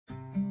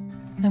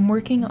I'm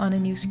working on a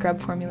new scrub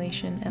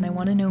formulation and I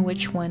want to know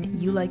which one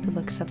you like the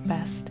looks of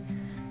best.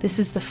 This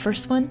is the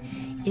first one.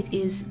 It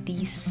is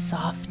the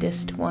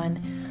softest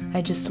one.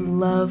 I just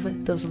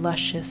love those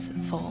luscious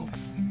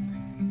folds.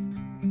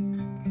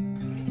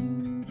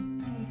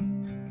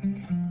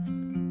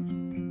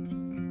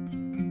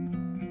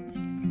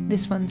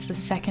 This one's the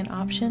second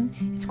option.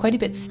 It's quite a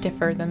bit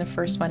stiffer than the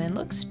first one and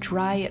looks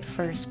dry at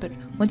first, but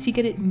once you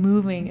get it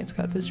moving, it's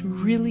got this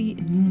really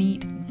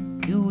neat,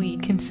 gooey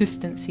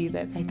consistency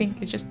that I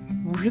think is just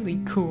really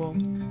cool.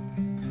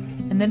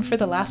 And then for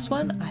the last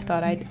one, I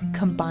thought I'd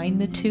combine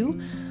the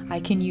two. I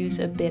can use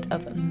a bit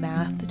of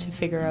math to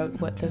figure out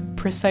what the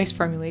precise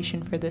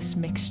formulation for this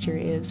mixture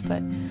is,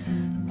 but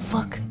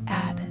look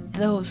at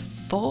those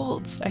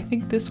folds. I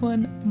think this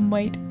one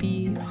might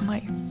be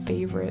my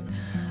favorite.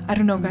 I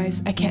don't know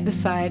guys, I can't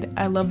decide.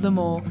 I love them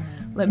all.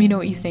 Let me know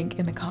what you think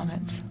in the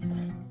comments.